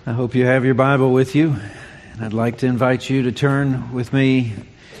I hope you have your Bible with you, and I'd like to invite you to turn with me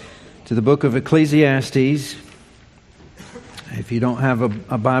to the book of Ecclesiastes. If you don't have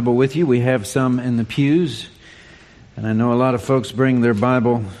a Bible with you, we have some in the pews, and I know a lot of folks bring their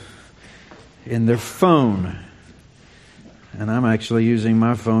Bible in their phone, and I'm actually using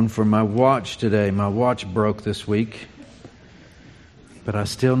my phone for my watch today. My watch broke this week, but I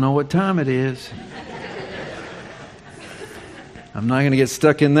still know what time it is. I'm not going to get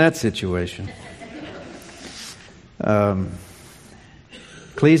stuck in that situation.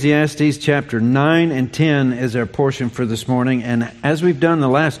 Ecclesiastes chapter 9 and 10 is our portion for this morning. And as we've done the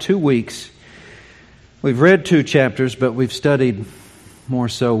last 2 weeks, we've read 2 chapters, but we've studied more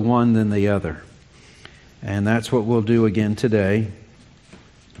so one than the other. And that's what we'll do again today.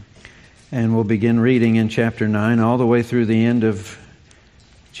 And we'll begin reading in chapter 9 all the way through the end of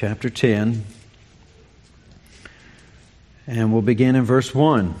chapter 10. And we'll begin in verse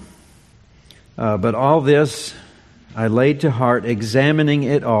 1. But all this I laid to heart, examining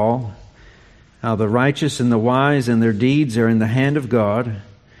it all, how the righteous and the wise and their deeds are in the hand of God.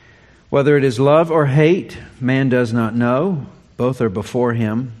 Whether it is love or hate, man does not know. Both are before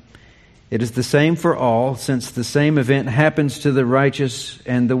him. It is the same for all, since the same event happens to the righteous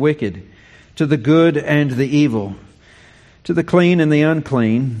and the wicked, to the good and the evil, to the clean and the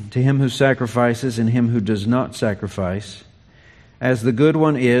unclean, to him who sacrifices and him who does not sacrifice. As the good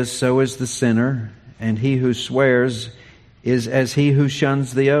one is, so is the sinner, and he who swears is as he who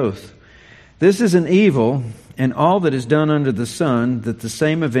shuns the oath. This is an evil, and all that is done under the sun, that the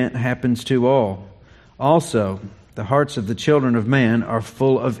same event happens to all. Also, the hearts of the children of man are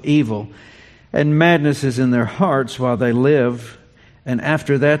full of evil, and madness is in their hearts while they live, and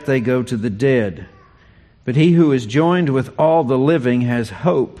after that they go to the dead. But he who is joined with all the living has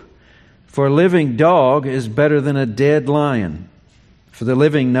hope, for a living dog is better than a dead lion. For the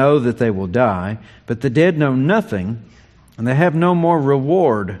living know that they will die, but the dead know nothing, and they have no more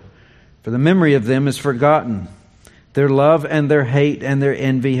reward, for the memory of them is forgotten. Their love and their hate and their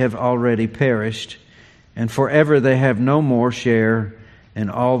envy have already perished, and forever they have no more share in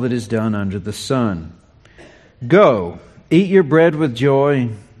all that is done under the sun. Go, eat your bread with joy,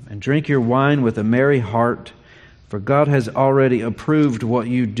 and drink your wine with a merry heart, for God has already approved what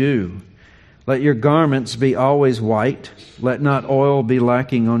you do. Let your garments be always white. Let not oil be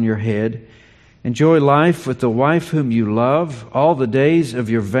lacking on your head. Enjoy life with the wife whom you love, all the days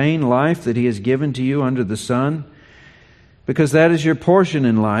of your vain life that He has given to you under the sun, because that is your portion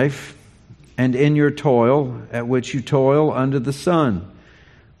in life, and in your toil, at which you toil under the sun.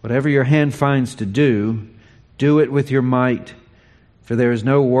 Whatever your hand finds to do, do it with your might, for there is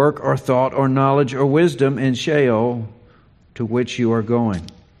no work or thought or knowledge or wisdom in Sheol, to which you are going.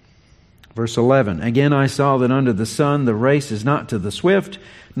 Verse 11, Again I saw that under the sun the race is not to the swift,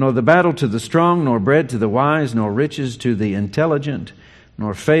 nor the battle to the strong, nor bread to the wise, nor riches to the intelligent,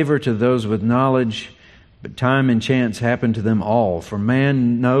 nor favor to those with knowledge, but time and chance happen to them all. For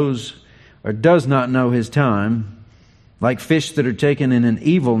man knows or does not know his time, like fish that are taken in an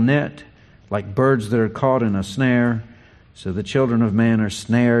evil net, like birds that are caught in a snare, so the children of man are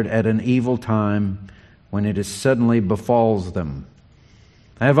snared at an evil time when it suddenly befalls them.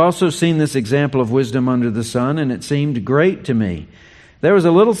 I have also seen this example of wisdom under the sun, and it seemed great to me. There was a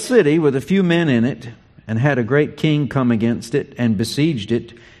little city with a few men in it, and had a great king come against it, and besieged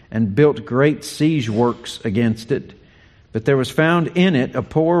it, and built great siege works against it. But there was found in it a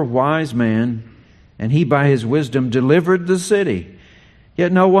poor wise man, and he by his wisdom delivered the city.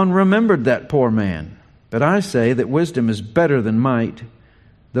 Yet no one remembered that poor man. But I say that wisdom is better than might,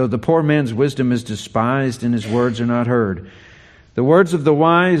 though the poor man's wisdom is despised, and his words are not heard. The words of the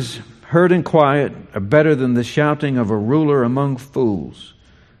wise, heard in quiet, are better than the shouting of a ruler among fools.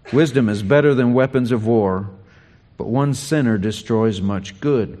 Wisdom is better than weapons of war, but one sinner destroys much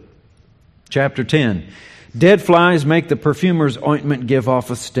good. Chapter 10. Dead flies make the perfumer's ointment give off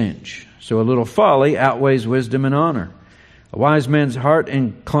a stench, so a little folly outweighs wisdom and honor. A wise man's heart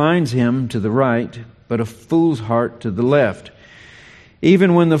inclines him to the right, but a fool's heart to the left.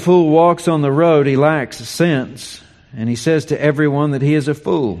 Even when the fool walks on the road, he lacks sense, and he says to everyone that he is a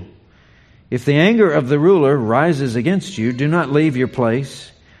fool. If the anger of the ruler rises against you, do not leave your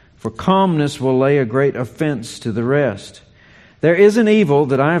place, for calmness will lay a great offense to the rest. There is an evil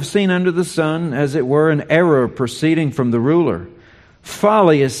that I have seen under the sun, as it were an error proceeding from the ruler.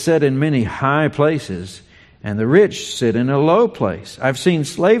 Folly is set in many high places, and the rich sit in a low place. I've seen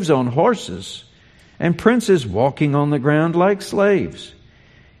slaves on horses, and princes walking on the ground like slaves.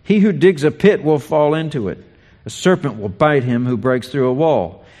 He who digs a pit will fall into it. A serpent will bite him who breaks through a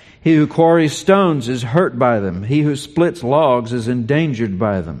wall. He who quarries stones is hurt by them. He who splits logs is endangered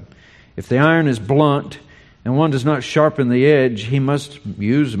by them. If the iron is blunt and one does not sharpen the edge, he must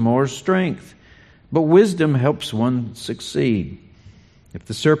use more strength. But wisdom helps one succeed. If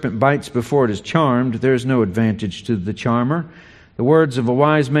the serpent bites before it is charmed, there is no advantage to the charmer. The words of a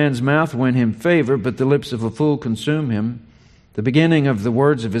wise man's mouth win him favor, but the lips of a fool consume him. The beginning of the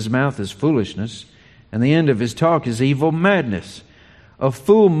words of his mouth is foolishness, and the end of his talk is evil madness. A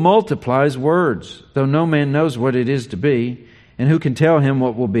fool multiplies words, though no man knows what it is to be, and who can tell him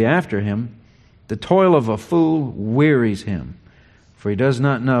what will be after him? The toil of a fool wearies him, for he does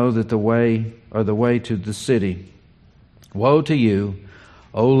not know that the way to the city. Woe to you,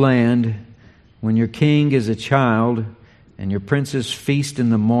 O land, when your king is a child and your princes feast in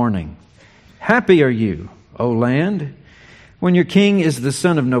the morning. Happy are you, O land, when your king is the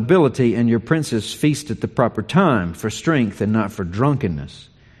son of nobility and your princes feast at the proper time for strength and not for drunkenness.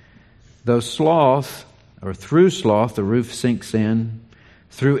 Through sloth the roof sinks in,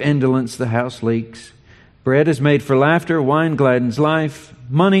 through indolence the house leaks. Bread is made for laughter, wine gladdens life,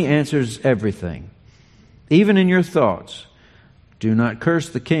 money answers everything. Even in your thoughts, do not curse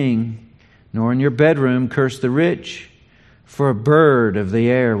the king, nor in your bedroom curse the rich, for a bird of the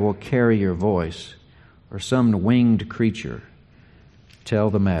air will carry your voice, or some winged creature tell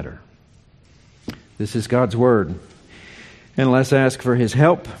the matter. This is God's Word, and let's ask for His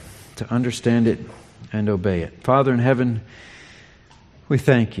help to understand it and obey it. Father in heaven, we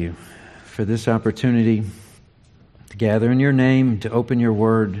thank You for this opportunity to gather in Your name, to open Your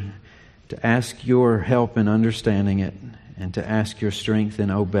Word, to ask Your help in understanding it, and to ask Your strength in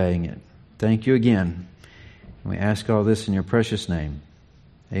obeying it. Thank You again. We ask all this in Your precious name.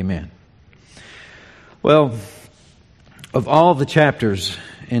 Amen. Well, of all the chapters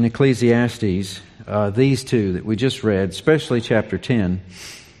in Ecclesiastes, these two that we just read, especially chapter 10,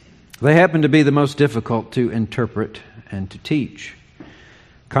 they happen to be the most difficult to interpret and to teach.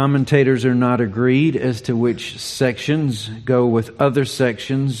 Commentators are not agreed as to which sections go with other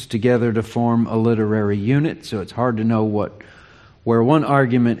sections together to form a literary unit, so it's hard to know where one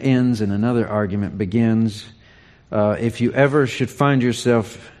argument ends and another argument begins. If you ever should find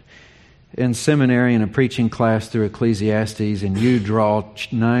yourself in seminary in a preaching class through Ecclesiastes and you draw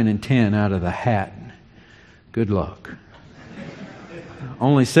 9 and 10 out of the hat, good luck. I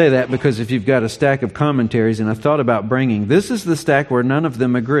only say that because if you've got a stack of commentaries, and I thought about bringing, this is the stack where none of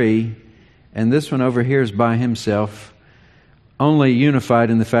them agree, and this one over here is by himself, only unified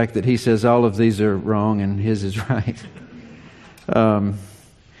in the fact that he says all of these are wrong and his is right.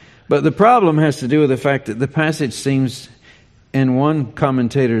 But the problem has to do with the fact that the passage seems, in one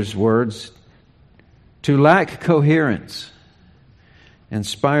commentator's words, to lack coherence.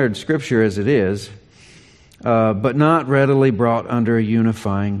 Inspired Scripture as it is, but not readily brought under a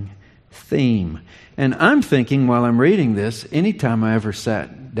unifying theme. And I'm thinking while I'm reading this, anytime I ever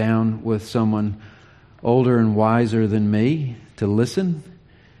sat down with someone older and wiser than me to listen,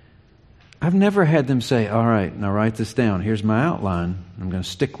 I've never had them say, all right, now write this down. Here's my outline. I'm going to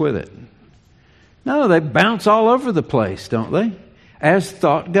stick with it. No, they bounce all over the place, don't they? As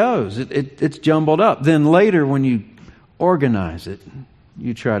thought goes. It's jumbled up. Then later when you organize it,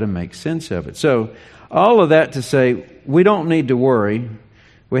 you try to make sense of it. So all of that to say, we don't need to worry.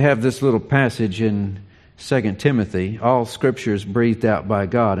 We have this little passage in 2 Timothy. All Scripture is breathed out by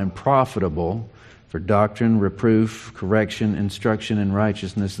God and profitable for doctrine, reproof, correction, instruction in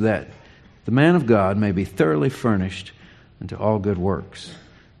righteousness, that the man of God may be thoroughly furnished unto all good works.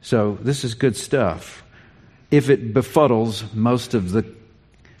 So this is good stuff. If it befuddles most of the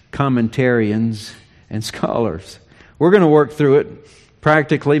commentarians and scholars, we're going to work through it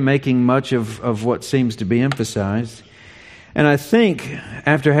practically, making much of what seems to be emphasized. And I think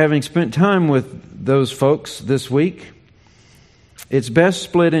after having spent time with those folks this week, it's best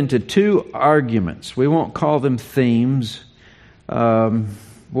split into two arguments. We won't call them themes.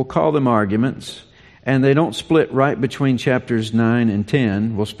 We'll call them arguments. And they don't split right between chapters 9 and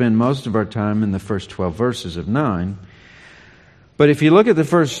 10. We'll spend most of our time in the first 12 verses of 9. But if you look at the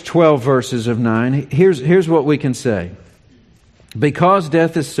first 12 verses of 9, here's what we can say. Because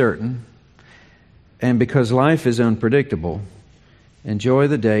death is certain, and because life is unpredictable, enjoy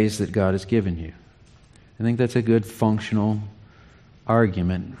the days that God has given you. I think that's a good functional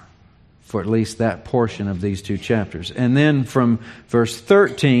argument for at least that portion of these two chapters. And then from verse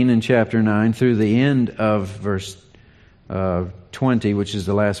 13 in chapter 9 through the end of verse 20, which is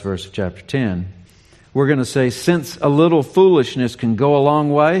the last verse of chapter 10, we're going to say, since a little foolishness can go a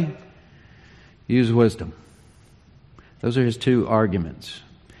long way, use wisdom. Those are his two arguments.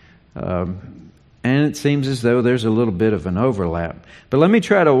 And it seems as though there's a little bit of an overlap. But let me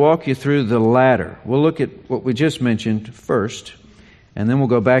try to walk you through the latter. We'll look at what we just mentioned first, and then we'll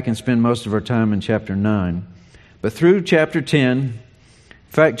go back and spend most of our time in chapter 9. But through chapter 10, in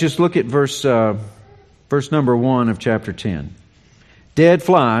fact, just look at verse number 1 of chapter 10. Dead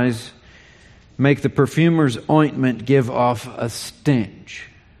flies make the perfumer's ointment give off a stench.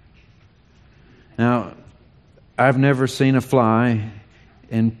 Now, I've never seen a fly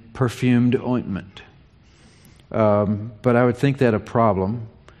in perfumed ointment. But I would think that a problem.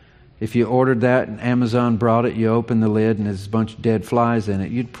 If you ordered that and Amazon brought it, you open the lid and there's a bunch of dead flies in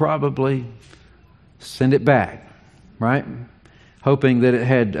it, you'd probably send it back, right? Hoping that it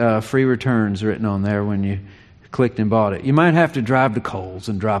had free returns written on there when you clicked and bought it. You might have to drive to Kohl's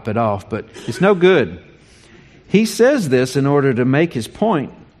and drop it off, but it's no good. He says this in order to make his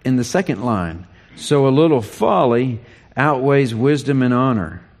point in the second line. So a little folly outweighs wisdom and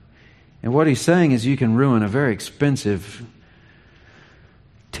honor. And what he's saying is you can ruin a very expensive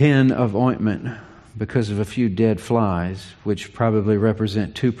tin of ointment because of a few dead flies, which probably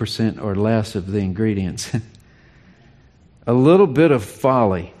represent 2% or less of the ingredients. A little bit of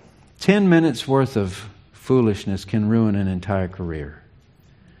folly, 10 minutes worth of foolishness can ruin an entire career.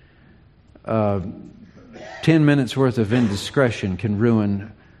 10 minutes worth of indiscretion can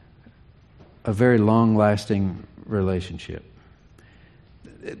ruin a very long-lasting relationship.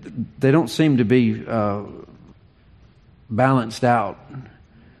 They don't seem to be balanced out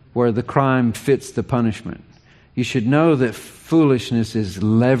where the crime fits the punishment. You should know that foolishness is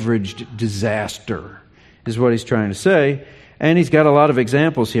leveraged disaster, is what he's trying to say. And he's got a lot of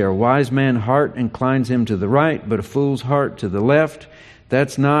examples here. A wise man's heart inclines him to the right, but a fool's heart to the left.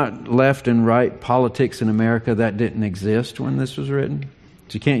 That's not left and right politics in America. That didn't exist when this was written.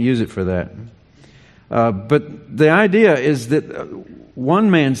 So you can't use it for that. But the idea is that one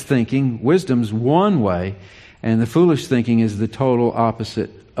man's thinking, wisdom's one way, and the foolish thinking is the total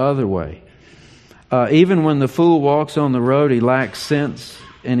opposite other way. Even when the fool walks on the road, he lacks sense,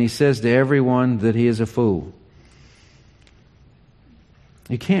 and he says to everyone that he is a fool.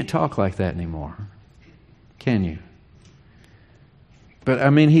 You can't talk like that anymore, can you? But I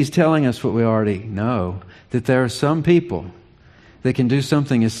mean, he's telling us what we already know, that there are some people that can do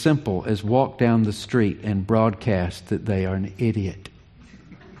something as simple as walk down the street and broadcast that they are an idiot.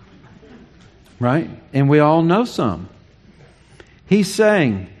 Right? And we all know some. He's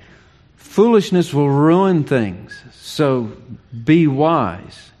saying, foolishness will ruin things, so be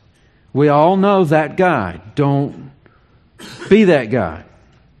wise. We all know that guy. Don't be that guy.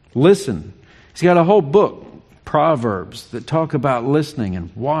 Listen. He's got a whole book, Proverbs, that talk about listening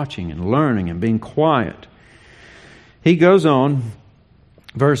and watching and learning and being quiet. He goes on,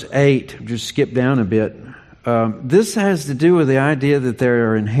 verse 8, just skip down a bit. This has to do with the idea that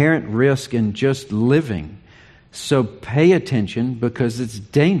there are inherent risks in just living. So pay attention because it's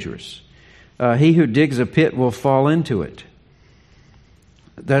dangerous. He who digs a pit will fall into it.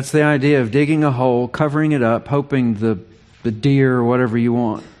 That's the idea of digging a hole, covering it up, hoping the deer or whatever you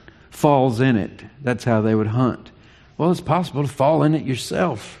want falls in it. That's how they would hunt. Well, it's possible to fall in it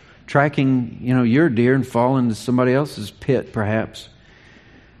yourself, tracking, your deer and fall into somebody else's pit, perhaps.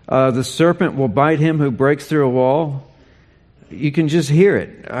 The serpent will bite him who breaks through a wall. You can just hear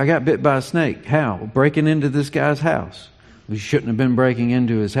it. I got bit by a snake. How? Breaking into this guy's house. You shouldn't have been breaking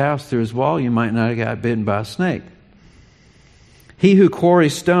into his house through his wall. You might not have got bitten by a snake. He who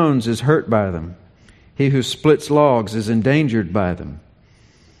quarries stones is hurt by them. He who splits logs is endangered by them.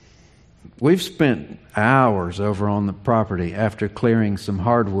 We've spent hours over on the property after clearing some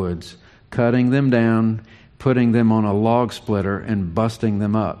hardwoods, cutting them down, putting them on a log splitter, and busting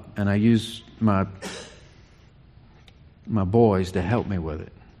them up. And I used my boys to help me with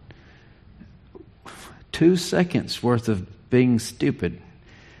it. 2 seconds worth of being stupid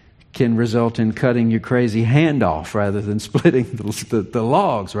can result in cutting your crazy hand off rather than splitting the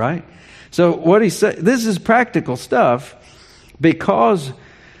logs, right? So what he said, this is practical stuff, because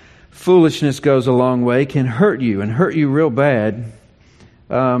foolishness goes a long way, can hurt you and hurt you real bad.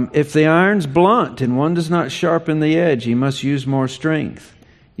 If the iron's blunt and one does not sharpen the edge, you must use more strength.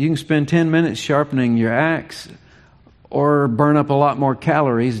 You can spend 10 minutes sharpening your axe or burn up a lot more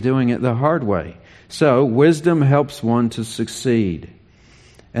calories doing it the hard way. So wisdom helps one to succeed.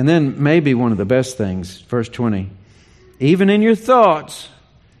 And then maybe one of the best things, verse 20, even in your thoughts,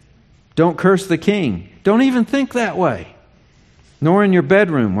 don't curse the king. Don't even think that way. Nor in your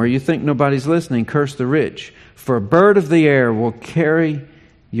bedroom where you think nobody's listening, curse the rich. For a bird of the air will carry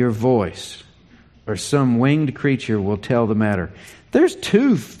your voice, or some winged creature will tell the matter. There's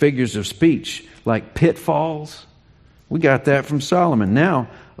 2 figures of speech, like pitfalls. We got that from Solomon. Now,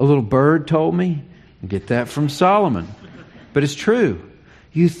 a little bird told me. Get that from Solomon. But it's true.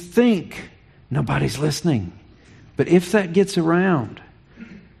 You think nobody's listening. But if that gets around,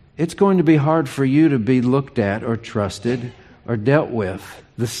 it's going to be hard for you to be looked at or trusted or dealt with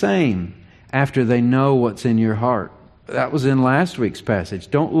the same after they know what's in your heart. That was in last week's passage.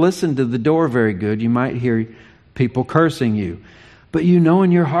 Don't listen to the door very good. You might hear people cursing you. But you know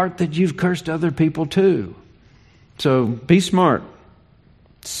in your heart that you've cursed other people too. So be smart.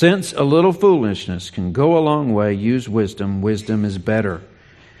 Since a little foolishness can go a long way, use wisdom. Wisdom is better.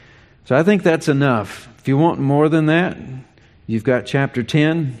 So I think that's enough. If you want more than that, you've got chapter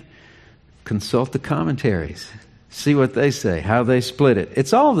 10. Consult the commentaries. See what they say, how they split it.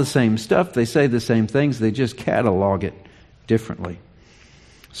 It's all the same stuff. They say the same things. They just catalog it differently.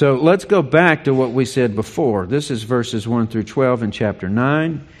 So let's go back to what we said before. This is verses 1 through 12 in chapter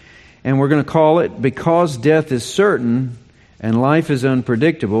 9. And we're going to call it, Because Death is Certain and Life is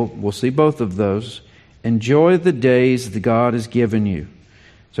Unpredictable. We'll see both of those. Enjoy the days that God has given you.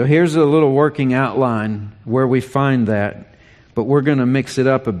 So here's a little working outline where we find that. But we're going to mix it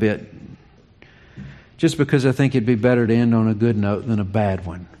up a bit. Just because I think it'd be better to end on a good note than a bad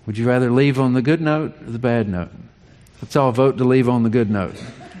one. Would you rather leave on the good note or the bad note? Let's all vote to leave on the good note.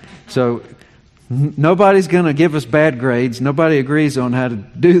 So nobody's going to give us bad grades. Nobody agrees on how to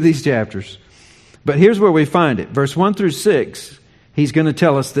do these chapters. But here's where we find it. Verse 1 through 6, he's going to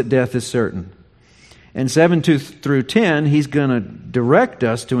tell us that death is certain. And 7 through 10, he's going to direct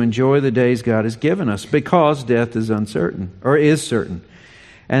us to enjoy the days God has given us because death is uncertain, or is certain.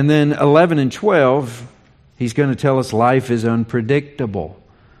 And then 11 and 12, he's going to tell us life is unpredictable.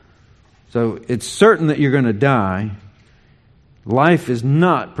 So it's certain that you're going to die. Life is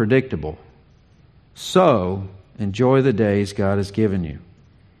not predictable. So enjoy the days God has given you.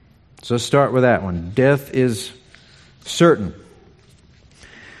 So let's start with that one. Death is certain.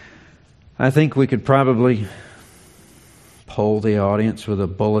 I think we could probably poll the audience with a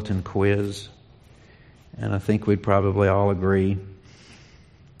bulletin quiz. And I think we'd probably all agree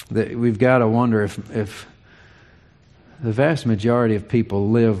that we've got to wonder if the vast majority of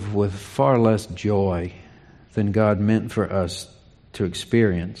people live with far less joy than God meant for us to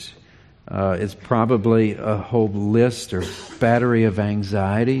experience. It's probably a whole list or battery of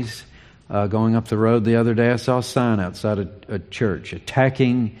anxieties. Going up the road the other day, I saw a sign outside a church,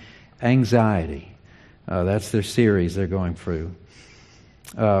 Attacking Anxiety. That's their series they're going through.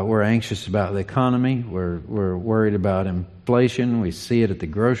 We're anxious about the economy. We're worried about inflation. We see it at the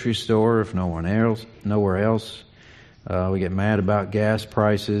grocery store, if nowhere else. We get mad about gas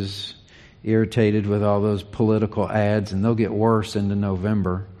prices, irritated with all those political ads, and they'll get worse into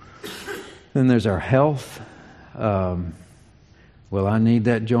November. Then there's our health. Will I need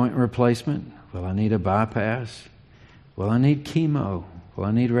that joint replacement? Will I need a bypass? Will I need chemo? Will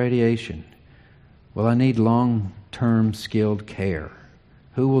I need radiation? Will I need long-term skilled care?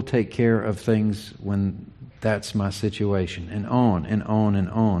 Who will take care of things when that's my situation? And on and on and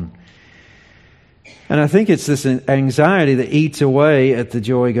on. And I think it's this anxiety that eats away at the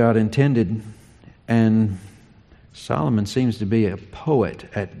joy God intended. And Solomon seems to be a poet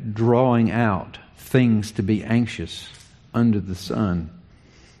at drawing out things to be anxious under the sun.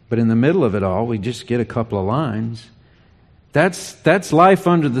 But in the middle of it all, we just get a couple of lines. That's life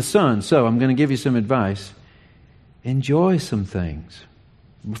under the sun. So I'm going to give you some advice. Enjoy some things.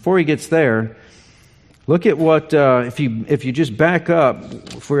 Before he gets there, look at what if you just back up.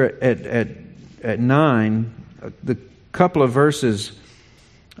 If we're at 9, the couple of verses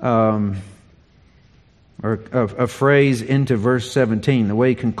or a phrase into verse 17, the way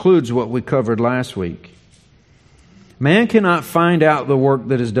he concludes what we covered last week. Man cannot find out the work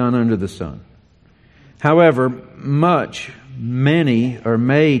that is done under the sun. However, many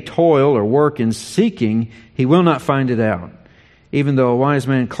may toil or work in seeking, he will not find it out. Even though a wise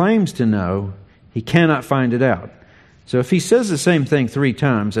man claims to know, he cannot find it out. So if he says the same thing 3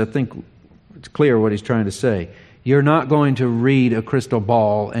 times, I think it's clear what he's trying to say. You're not going to read a crystal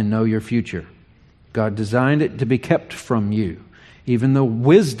ball and know your future. God designed it to be kept from you. Even the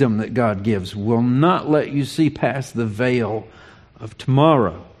wisdom that God gives will not let you see past the veil of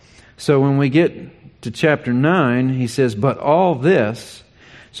tomorrow. So when we get to chapter 9, he says, but all this.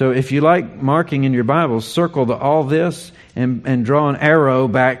 So if you like marking in your Bibles, circle the all this and draw an arrow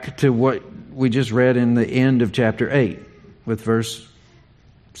back to what we just read in the end of chapter 8 with verse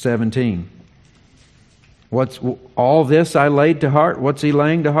 17. What's all this I laid to heart? What's he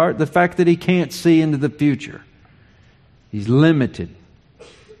laying to heart? The fact that he can't see into the future. He's limited.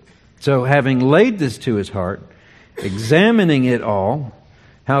 So having laid this to his heart, examining it all,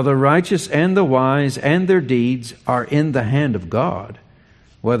 how the righteous and the wise and their deeds are in the hand of God.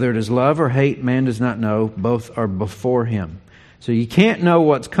 Whether it is love or hate, man does not know. Both are before him. So you can't know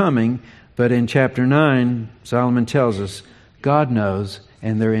what's coming, but in chapter 9, Solomon tells us, God knows,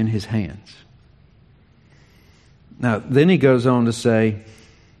 and they're in his hands. Now, then he goes on to say,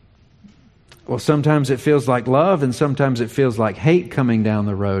 well, sometimes it feels like love, and sometimes it feels like hate coming down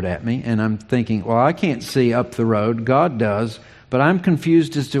the road at me. And I'm thinking, well, I can't see up the road. God does. But I'm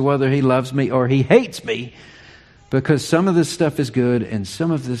confused as to whether he loves me or he hates me, because some of this stuff is good and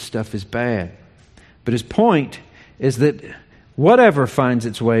some of this stuff is bad. But his point is that whatever finds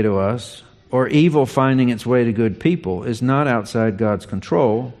its way to us, or evil finding its way to good people, is not outside God's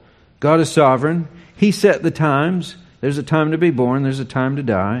control. God is sovereign. He set the times. There's a time to be born. There's a time to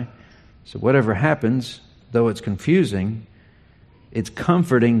die. So whatever happens, though it's confusing, it's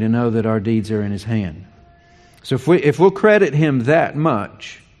comforting to know that our deeds are in his hand. So if we'll credit him that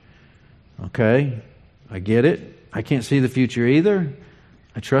much, okay, I get it. I can't see the future either.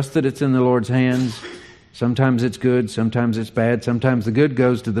 I trust that it's in the Lord's hands. Sometimes it's good, sometimes it's bad. Sometimes the good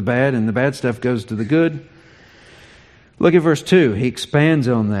goes to the bad and the bad stuff goes to the good. Look at verse 2. He expands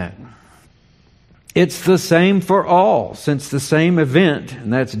on that. It's the same for all, since the same event,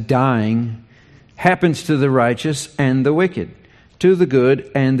 and that's dying, happens to the righteous and the wicked, to the good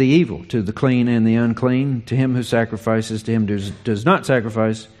and the evil, to the clean and the unclean, to him who sacrifices, to him who does not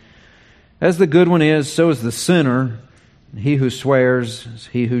sacrifice. As the good one is, so is the sinner, he who swears,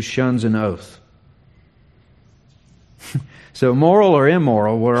 he who shuns an oath. So moral or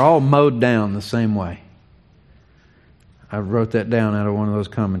immoral, we're all mowed down the same way. I wrote that down out of one of those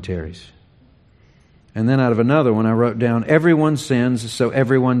commentaries. And then out of another one, I wrote down, everyone sins, so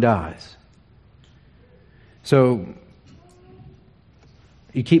everyone dies. So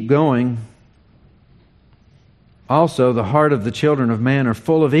you keep going. Also, the heart of the children of man are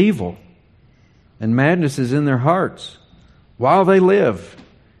full of evil, and madness is in their hearts while they live.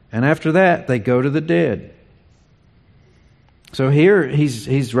 And after that, they go to the dead. So here,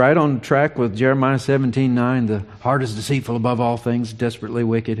 he's right on track with Jeremiah 17:9. The heart is deceitful above all things, desperately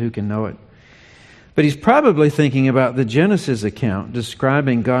wicked, who can know it? But he's probably thinking about the Genesis account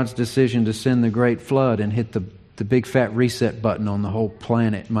describing God's decision to send the great flood and hit the big fat reset button on the whole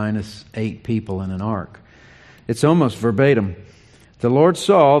planet minus 8 people in an ark. It's almost verbatim. The Lord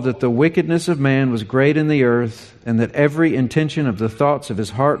saw that the wickedness of man was great in the earth, and that every intention of the thoughts of his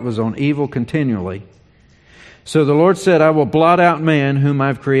heart was on evil continually. So the Lord said, I will blot out man whom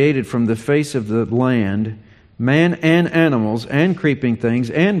I've created from the face of the land, man and animals and creeping things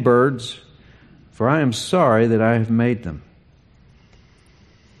and birds, for I am sorry that I have made them.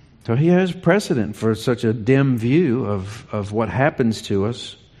 So he has precedent for such a dim view of what happens to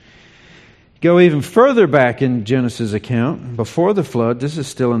us. Go even further back in Genesis' account. Before the flood, this is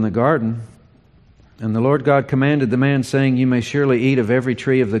still in the garden. And the Lord God commanded the man, saying, You may surely eat of every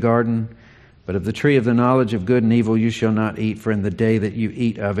tree of the garden, but of the tree of the knowledge of good and evil you shall not eat, for in the day that you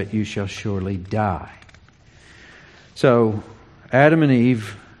eat of it you shall surely die. So Adam and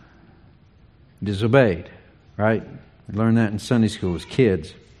Eve disobeyed, right? We learned that in Sunday school as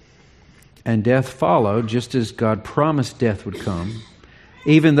kids. And death followed, just as God promised death would come.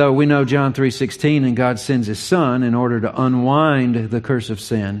 Even though we know John 3:16, and God sends His Son in order to unwind the curse of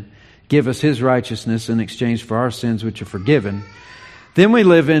sin, give us His righteousness in exchange for our sins which are forgiven. Then we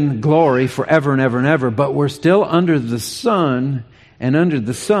live in glory forever and ever and ever, but we're still under the Son, and under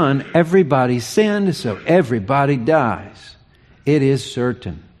the Son everybody sinned, so everybody dies. It is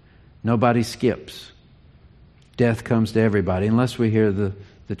certain. Nobody skips. Death comes to everybody unless we hear the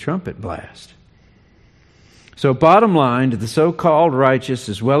trumpet blast. So bottom line, the so-called righteous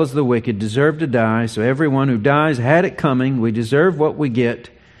as well as the wicked deserve to die. So everyone who dies had it coming. We deserve what we get.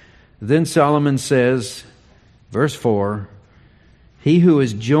 Then Solomon says, verse 4, He who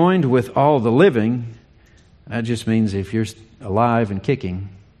is joined with all the living, that just means if you're alive and kicking,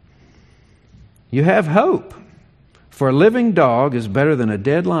 you have hope. For a living dog is better than a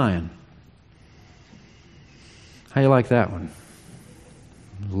dead lion. How you like that one?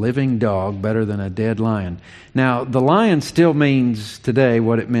 Living dog better than a dead lion. Now, the lion still means today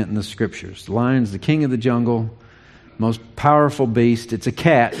what it meant in the Scriptures. The lion's the king of the jungle, most powerful beast. It's a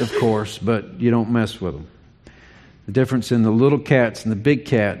cat, of course, but you don't mess with them. The difference in the little cats and the big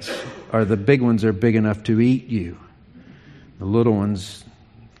cats are the big ones are big enough to eat you. The little ones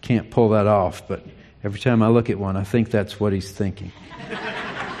can't pull that off, but every time I look at one, I think that's what he's thinking.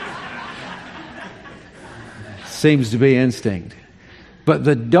 Seems to be instinct. But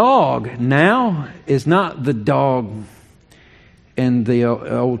the dog now is not the dog in the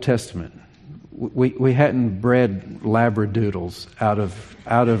Old Testament. We hadn't bred labradoodles out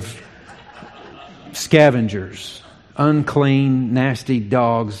of scavengers. unclean, nasty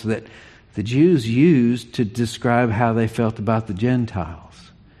dogs that the Jews used to describe how they felt about the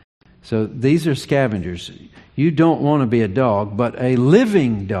Gentiles. So these are scavengers. You don't want to be a dog, but a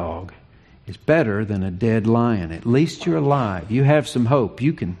living dog is better than a dead lion. At least you're alive. You have some hope.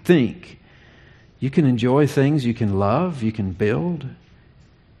 You can think. You can enjoy things. You can love. You can build.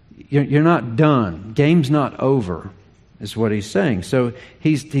 You're not done. Game's not over, is what he's saying. So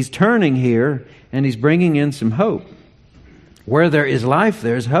he's turning here, and he's bringing in some hope. Where there is life,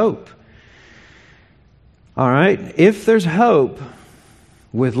 there's hope. All right? If there's hope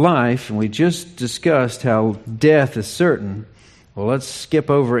with life, and we just discussed how death is certain, well, let's skip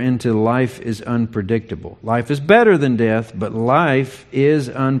over into life is unpredictable. Life is better than death, but life is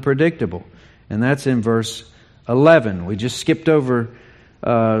unpredictable. And that's in verse 11. We just skipped over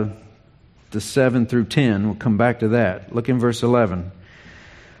the 7 through 10. We'll come back to that. Look in verse 11.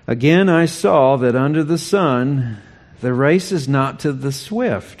 Again, I saw that under the sun, the race is not to the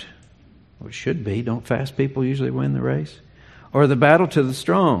swift. Well, it should be. Don't fast people usually win the race? Or the battle to the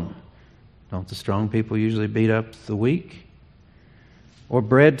strong. Don't the strong people usually beat up the weak? Or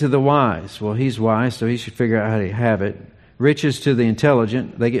bread to the wise. Well, he's wise, so he should figure out how to have it. Riches to the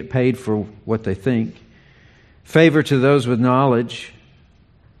intelligent. They get paid for what they think. Favor to those with knowledge.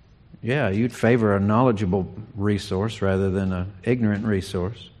 Yeah, you'd favor a knowledgeable resource rather than an ignorant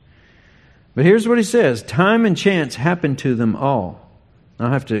resource. But here's what he says. Time and chance happen to them all.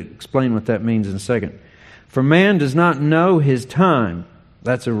 I'll have to explain what that means in a second. For man does not know his time.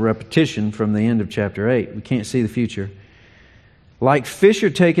 That's a repetition from the end of chapter 8. We can't see the future. Like fish are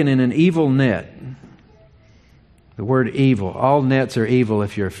taken in an evil net. The word evil. All nets are evil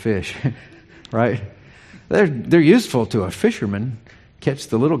if you're a fish. Right? They're useful to a fisherman. Catch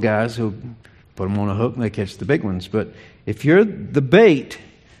the little guys who put them on a hook and they catch the big ones. But if you're the bait,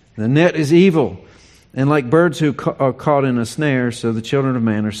 the net is evil. And like birds who are caught in a snare, so the children of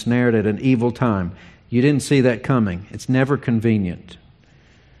man are snared at an evil time. You didn't see that coming. It's never convenient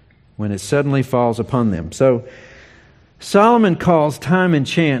when it suddenly falls upon them. So Solomon calls time and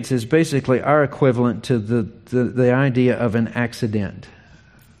chance is basically our equivalent to the idea of an accident,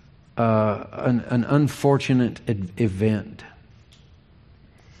 an unfortunate event.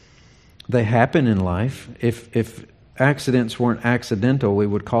 They happen in life. If accidents weren't accidental, we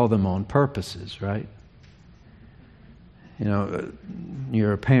would call them on purposes, right? You know,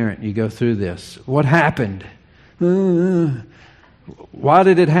 you're a parent, you go through this. What happened? Why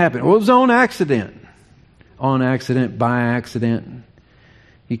did it happen? Well, it was on accident. On accident, by accident.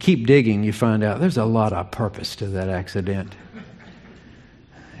 You keep digging, you find out there's a lot of purpose to that accident.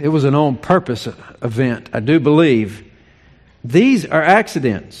 It was an on-purpose event, I do believe. These are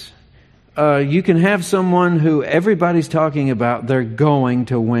accidents. You can have someone who everybody's talking about, they're going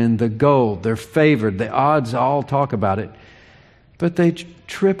to win the gold. They're favored. The odds all talk about it. But they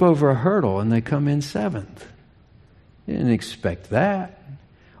trip over a hurdle and they come in seventh. You didn't expect that.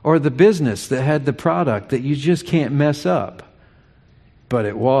 Or the business that had the product that you just can't mess up. But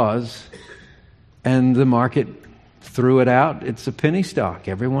it was. And the market threw it out. It's a penny stock.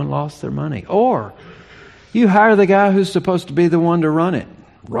 Everyone lost their money. Or you hire the guy who's supposed to be the one to run it.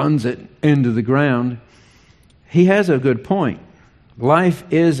 Runs it into the ground. He has a good point. Life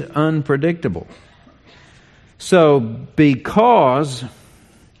is unpredictable. So, because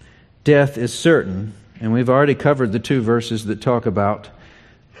death is certain, and we've already covered the 2 verses that talk about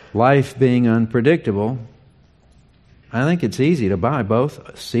life being unpredictable, I think it's easy to buy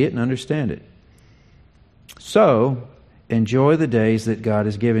both, see it and understand it. So, enjoy the days that God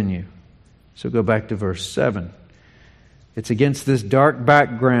has given you. So go back to verse 7. It's against this dark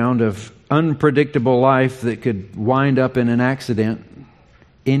background of unpredictable life that could wind up in an accident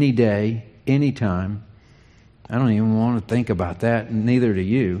any day, any time. I don't even want to think about that, and neither do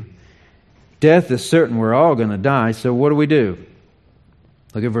you. Death is certain. We're all going to die, so what do?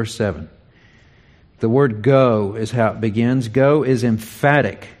 Look at verse 7. The word go is how it begins. Go is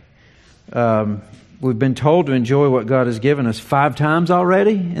emphatic. We've been told to enjoy what God has given us 5 times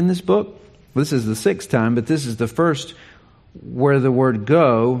already in this book. This is the 6th time, but this is the first where the word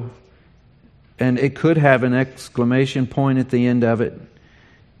go, and it could have an exclamation point at the end of it.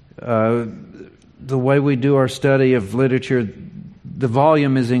 The way we do our study of literature, the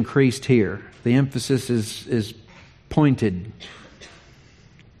volume is increased here. The emphasis is pointed.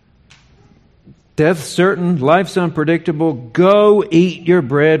 Death's certain, life's unpredictable. Go eat your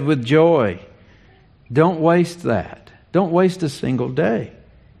bread with joy. Don't waste that. Don't waste a single day.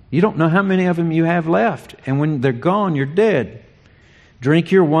 You don't know how many of them you have left. And when they're gone, you're dead.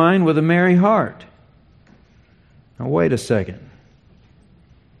 Drink your wine with a merry heart. Now wait a second.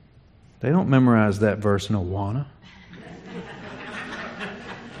 They don't memorize that verse in Awana.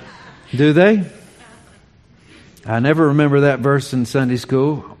 Do they? I never remember that verse in Sunday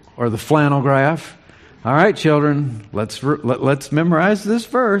school or the flannel graph. All right, children, let's memorize this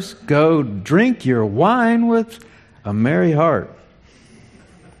verse. Go drink your wine with a merry heart.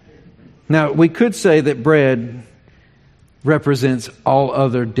 Now, we could say that bread represents all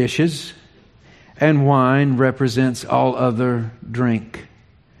other dishes and wine represents all other drink.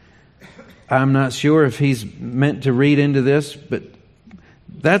 I'm not sure if he's meant to read into this, but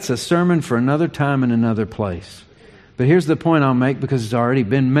that's a sermon for another time and another place. But here's the point I'll make because it's already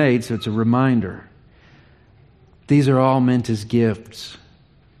been made, so it's a reminder. These are all meant as gifts.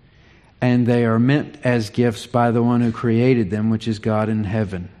 And they are meant as gifts by the one who created them, which is God in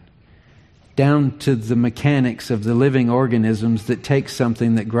heaven. Down to the mechanics of the living organisms that take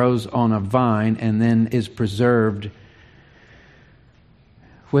something that grows on a vine and then is preserved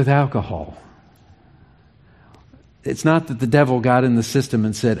with alcohol. It's not that the devil got in the system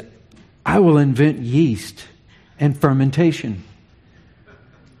and said, I will invent yeast and fermentation.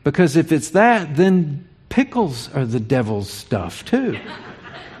 Because if it's that, then pickles are the devil's stuff too.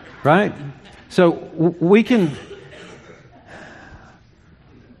 Right? So we can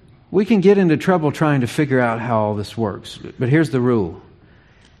get into trouble trying to figure out how all this works. But here's the rule.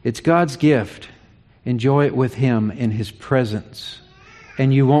 It's God's gift. Enjoy it with Him in His presence.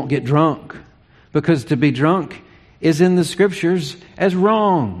 And you won't get drunk. Because to be drunk is in the Scriptures as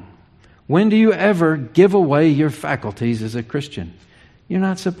wrong. When do you ever give away your faculties as a Christian? You're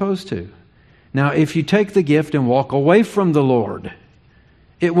not supposed to. Now, if you take the gift and walk away from the Lord,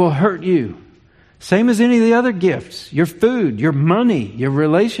 it will hurt you. Same as any of the other gifts. Your food, your money, your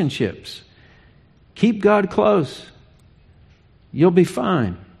relationships. Keep God close. You'll be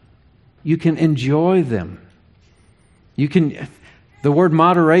fine. You can enjoy them. The word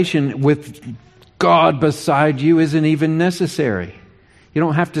moderation with God beside you isn't even necessary. You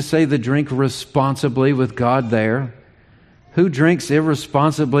don't have to say the drink responsibly with God there. Who drinks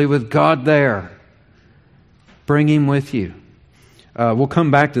irresponsibly with God there? Bring Him with you. We'll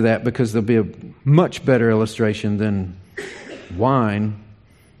come back to that because there'll be a much better illustration than wine,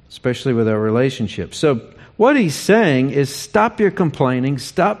 especially with our relationships. So what he's saying is stop your complaining,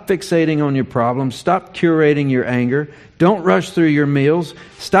 stop fixating on your problems, stop curating your anger, don't rush through your meals,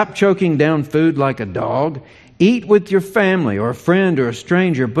 stop choking down food like a dog, eat with your family or a friend or a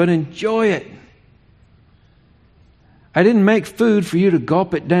stranger, but enjoy it. I didn't make food for you to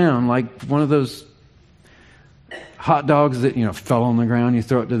gulp it down like one of those hot dogs that, fell on the ground, you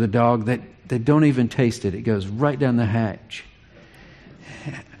throw it to the dog, they don't even taste it. It goes right down the hatch.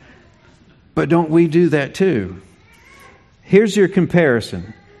 But don't we do that too? Here's your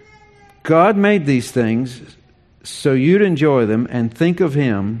comparison. God made these things so you'd enjoy them and think of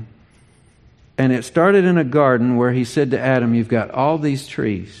Him. And it started in a garden where He said to Adam, you've got all these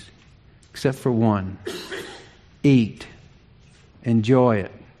trees, except for one. Eat. Enjoy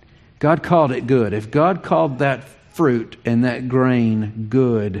it. God called it good. If God called that fruit and that grain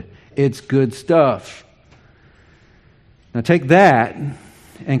good, it's good stuff. Now take that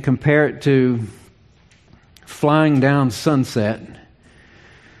and compare it to flying down Sunset,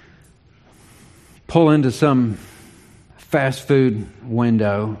 pull into some fast food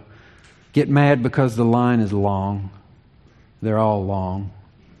window, get mad because the line is long. They're all long.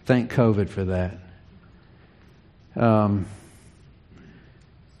 Thank COVID for that.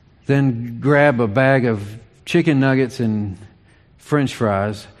 Then grab a bag of chicken nuggets and French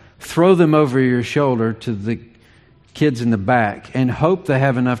fries, throw them over your shoulder to the kids in the back, and hope they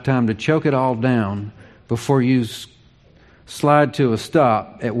have enough time to choke it all down before you slide to a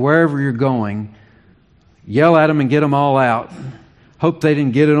stop at wherever you're going, yell at them and get them all out, hope they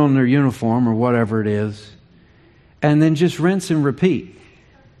didn't get it on their uniform or whatever it is, and then just rinse and repeat.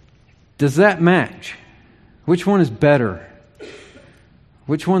 Does that match? Which one is better?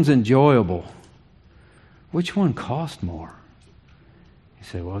 Which one's enjoyable? Which one cost more? You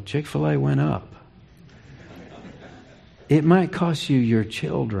say, well, Chick-fil-A went up. It might cost you your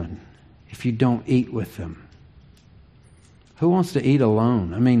children if you don't eat with them. Who wants to eat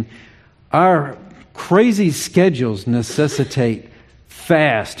alone? I mean, our crazy schedules necessitate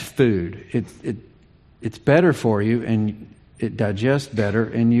fast food. It's better for you, and it digests better,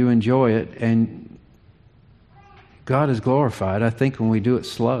 and you enjoy it, and God is glorified, I think, when we do it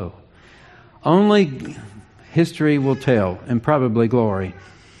slow. Only history will tell, and probably glory,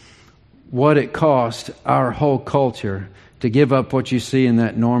 what it cost our whole culture to give up what you see in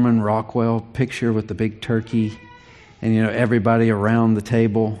that Norman Rockwell picture with the big turkey and everybody around the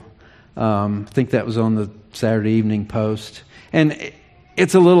table. I think that was on the Saturday Evening Post. And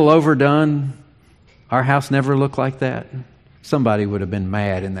it's a little overdone. Our house never looked like that. Somebody would have been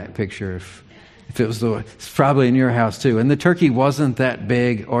mad in that picture if it was it's probably in your house too. And the turkey wasn't that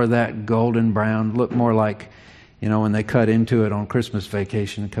big or that golden brown. Looked more like, when they cut into it on Christmas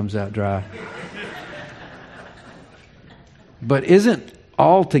Vacation, it comes out dry. But isn't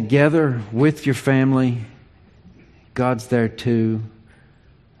all together with your family, God's there too,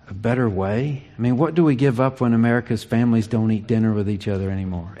 a better way? I mean, what do we give up when America's families don't eat dinner with each other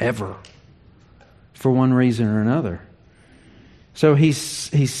anymore? Ever. For one reason or another. So he's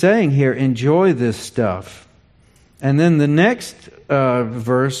saying here, enjoy this stuff. And then the next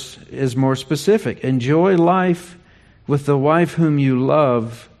verse is more specific. Enjoy life with the wife whom you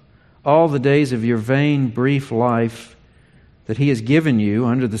love all the days of your vain, brief life that He has given you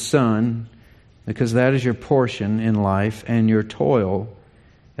under the sun, because that is your portion in life and your toil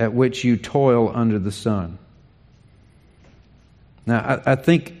at which you toil under the sun. Now, I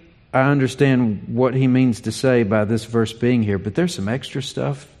think I understand what he means to say by this verse being here, but there's some extra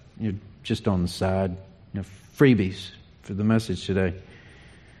stuff just on the side, freebies for the message today.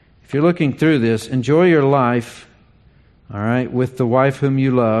 If you're looking through this, enjoy your life, all right, with the wife whom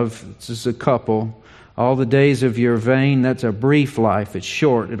you love. This is a couple. All the days of your vain, that's a brief life. It's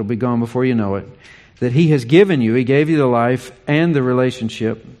short. It'll be gone before you know it. That He has given you. He gave you the life and the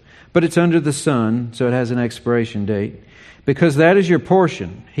relationship, but it's under the sun, so it has an expiration date. Because that is your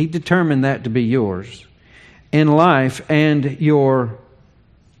portion. He determined that to be yours in life and your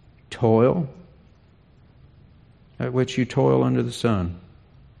toil, at which you toil under the sun.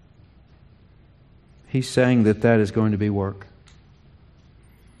 He's saying that is going to be work.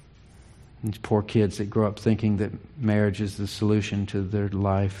 These poor kids that grow up thinking that marriage is the solution to their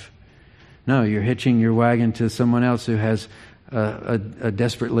life. No, you're hitching your wagon to someone else who has a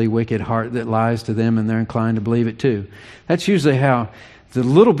desperately wicked heart that lies to them, and they're inclined to believe it too. That's usually how the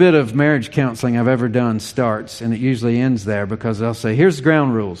little bit of marriage counseling I've ever done starts, and it usually ends there, because they'll say, here's the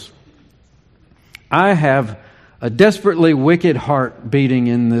ground rules. I have a desperately wicked heart beating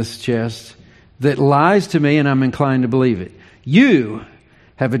in this chest that lies to me, and I'm inclined to believe it. You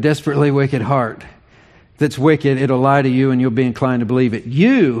have a desperately wicked heart that's wicked. It'll lie to you, and you'll be inclined to believe it.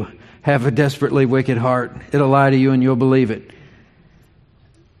 You have a desperately wicked heart. It'll lie to you, and you'll believe it.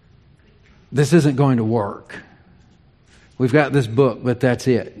 This isn't going to work. We've got this book, but that's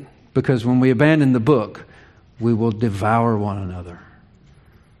it. Because when we abandon the book, we will devour one another.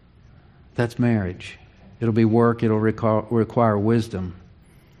 That's marriage. It'll be work. It'll require wisdom.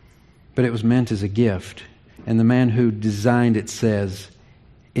 But it was meant as a gift. And the man who designed it says,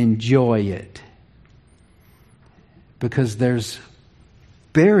 enjoy it. Because there's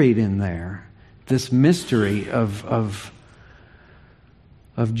buried in there this mystery of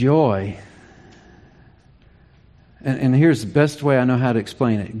joy. And here's the best way I know how to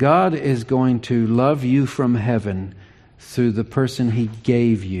explain it. God is going to love you from heaven through the person He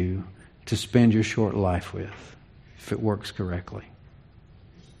gave you to spend your short life with, if it works correctly.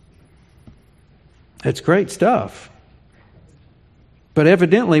 It's great stuff. But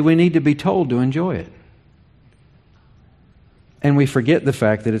evidently we need to be told to enjoy it. And we forget the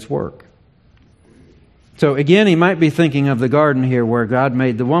fact that it's work. So again, he might be thinking of the garden here where God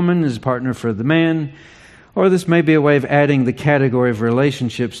made the woman as a partner for the man. Or this may be a way of adding the category of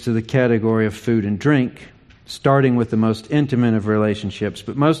relationships to the category of food and drink, starting with the most intimate of relationships.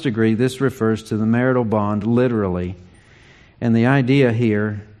 But most agree this refers to the marital bond literally. And the idea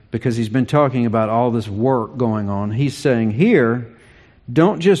here, because he's been talking about all this work going on, he's saying here,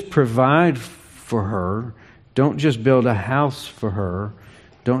 don't just provide for her, don't just build a house for her,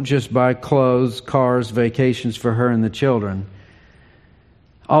 don't just buy clothes, cars, vacations for her and the children.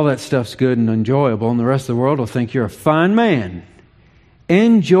 All that stuff's good and enjoyable, and the rest of the world will think you're a fine man.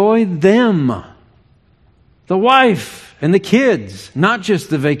 Enjoy them. The wife and the kids, not just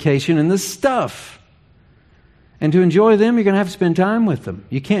the vacation and the stuff. And to enjoy them, you're going to have to spend time with them.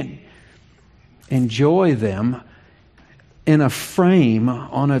 You can't enjoy them in a frame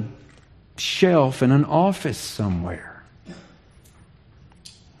on a shelf in an office somewhere.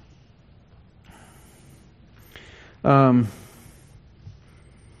 One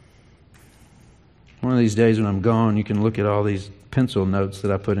of these days when I'm gone, you can look at all these pencil notes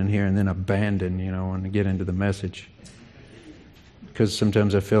that I put in here and then abandon, when I get into the message. Because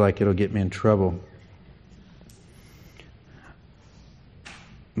sometimes I feel like it'll get me in trouble.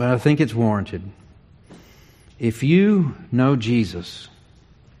 But I think it's warranted. If you know Jesus,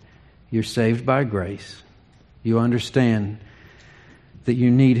 you're saved by grace. You understand that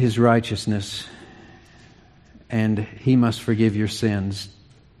you need His righteousness and He must forgive your sins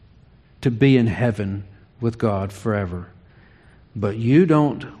to be in heaven with God forever. but you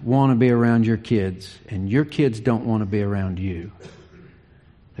don't want to be around your kids, and your kids don't want to be around you,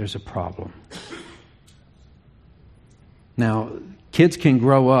 there's a problem. Now, kids can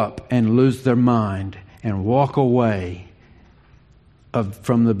grow up and lose their mind and walk away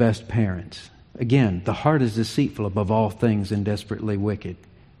from the best parents. Again, the heart is deceitful above all things and desperately wicked.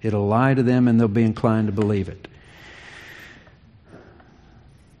 It'll lie to them and they'll be inclined to believe it.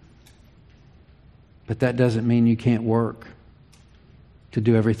 But that doesn't mean you can't work to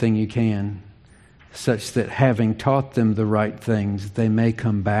do everything you can, such that having taught them the right things, they may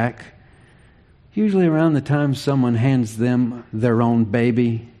come back. Usually around the time someone hands them their own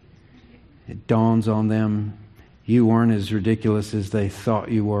baby, it dawns on them, you weren't as ridiculous as they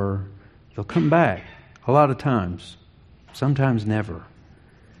thought you were. They'll come back a lot of times, sometimes never.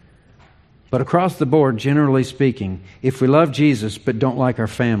 But across the board, generally speaking, if we love Jesus but don't like our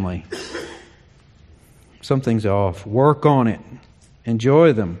family, something's off. Work on it.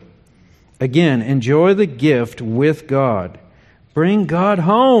 Enjoy them. Again, enjoy the gift with God. Bring God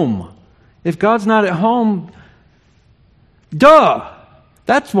home. If God's not at home, duh!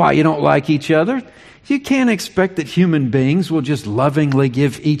 That's why you don't like each other. You can't expect that human beings will just lovingly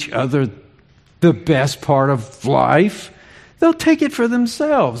give each other the best part of life. They'll take it for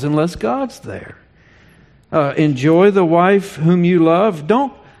themselves unless God's there. Enjoy the wife whom you love.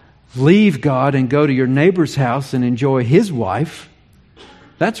 Don't leave God and go to your neighbor's house and enjoy his wife.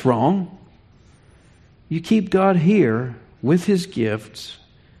 That's wrong. You keep God here with his gifts,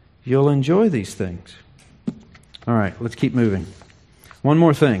 you'll enjoy these things. All right, let's keep moving. One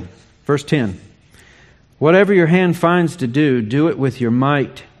more thing. Verse 10. Whatever your hand finds to do, do it with your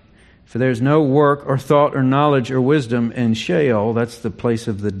might. For there's no work or thought or knowledge or wisdom in Sheol. That's the place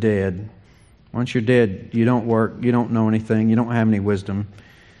of the dead. Once you're dead, you don't work, you don't know anything, you don't have any wisdom.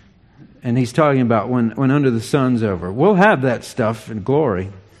 And he's talking about when under the sun's over. We'll have that stuff in glory,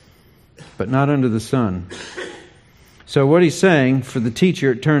 but not under the sun. So what he's saying, for the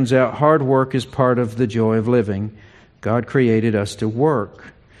teacher, it turns out hard work is part of the joy of living. God created us to work.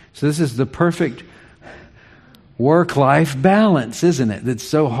 So this is the perfect work-life balance, isn't it? That's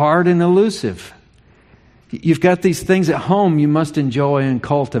so hard and elusive. You've got these things at home you must enjoy and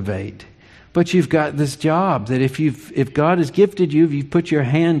cultivate. But you've got this job that if God has gifted you, if you've put your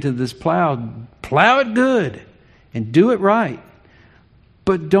hand to this plow it good and do it right.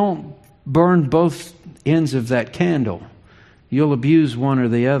 But don't burn both ends of that candle. You'll abuse one or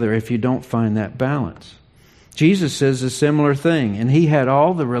the other if you don't find that balance. Jesus says a similar thing, and he had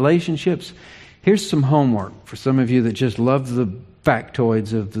all the relationships. Here's some homework for some of you that just love the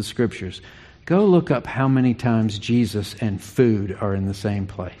factoids of the Scriptures. Go look up how many times Jesus and food are in the same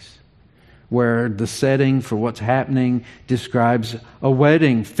place, where the setting for what's happening describes a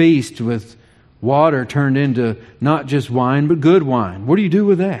wedding feast with water turned into not just wine, but good wine. What do you do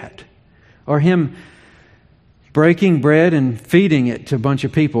with that? Or him breaking bread and feeding it to a bunch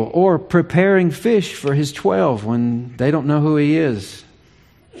of people, or preparing fish for his 12 when they don't know who he is.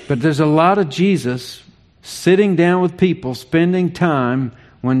 But there's a lot of Jesus sitting down with people, spending time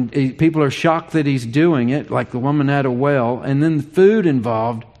when people are shocked that he's doing it, like the woman at a well, and then the food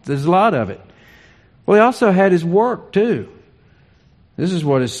involved. There's a lot of it. Well, he also had his work too. This is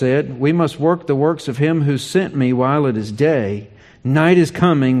what is said: we must work the works of him who sent me while it is day. Night is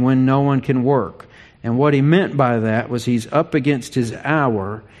coming when no one can work. And what he meant by that was he's up against his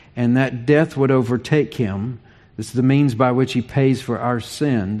hour, and that death would overtake him. This is the means by which he pays for our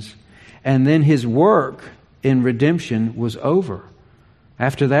sins. And then his work in redemption was over.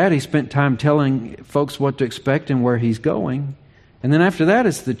 After that, he spent time telling folks what to expect and where he's going. And then after that,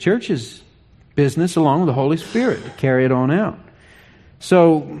 it's the church's business, along with the Holy Spirit, to carry it on out.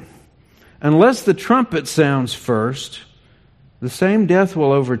 So, unless the trumpet sounds first, the same death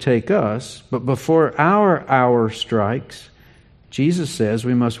will overtake us. But before our hour strikes, Jesus says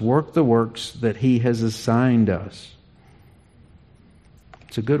we must work the works that he has assigned us.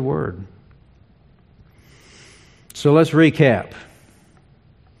 It's a good word. So let's recap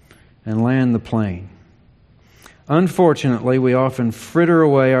and land the plane. Unfortunately, we often fritter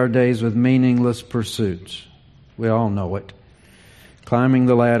away our days with meaningless pursuits. We all know it. Climbing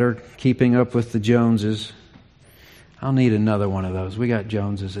the ladder, keeping up with the Joneses. I'll need another one of those. We got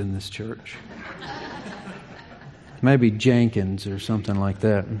Joneses in this church. Maybe Jenkins or something like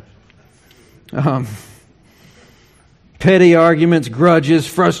that. Petty arguments, grudges,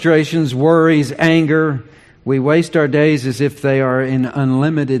 frustrations, worries, anger. We waste our days as if they are in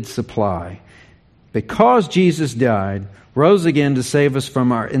unlimited supply. Because Jesus died, rose again to save us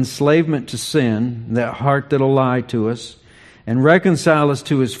from our enslavement to sin, that heart that'll lie to us, and reconcile us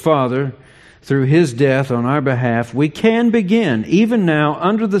to his Father, through His death on our behalf, we can begin, even now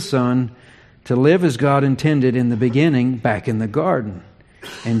under the sun, to live as God intended in the beginning, back in the garden,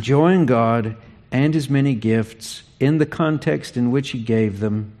 enjoying God and His many gifts in the context in which He gave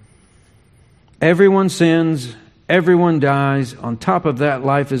them. Everyone sins, everyone dies. On top of that,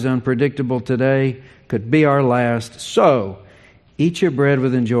 life is unpredictable today, could be our last. So, eat your bread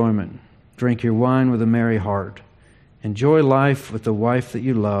with enjoyment, drink your wine with a merry heart, enjoy life with the wife that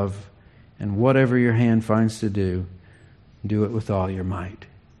you love, and whatever your hand finds to do, do it with all your might.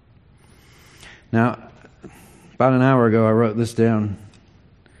 Now, about an hour ago, I wrote this down.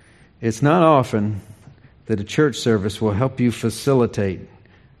 It's not often that a church service will help you facilitate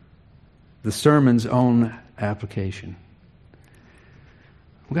the sermon's own application.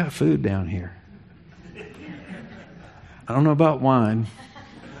 We've got food down here. I don't know about wine.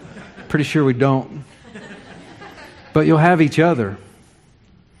 Pretty sure we don't. But you'll have each other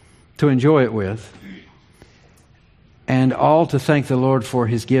to enjoy it with, and all to thank the Lord for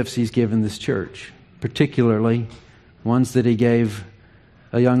His gifts He's given this church, particularly ones that He gave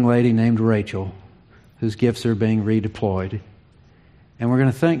a young lady named Rachel, whose gifts are being redeployed. And we're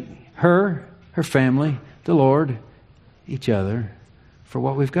going to thank her, her family, the Lord, each other for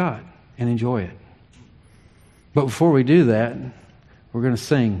what we've got and enjoy it. But before we do that, we're going to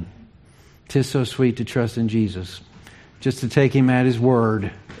sing "'Tis So Sweet to Trust in Jesus," just to take Him at His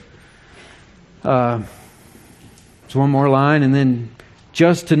word. It's one more line, and then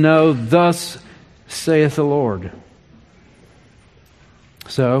just to know, thus saith the Lord.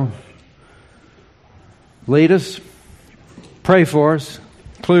 So, lead us, pray for us,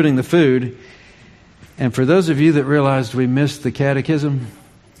 including the food. And for those of you that realized we missed the catechism,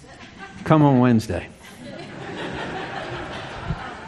 come on Wednesday.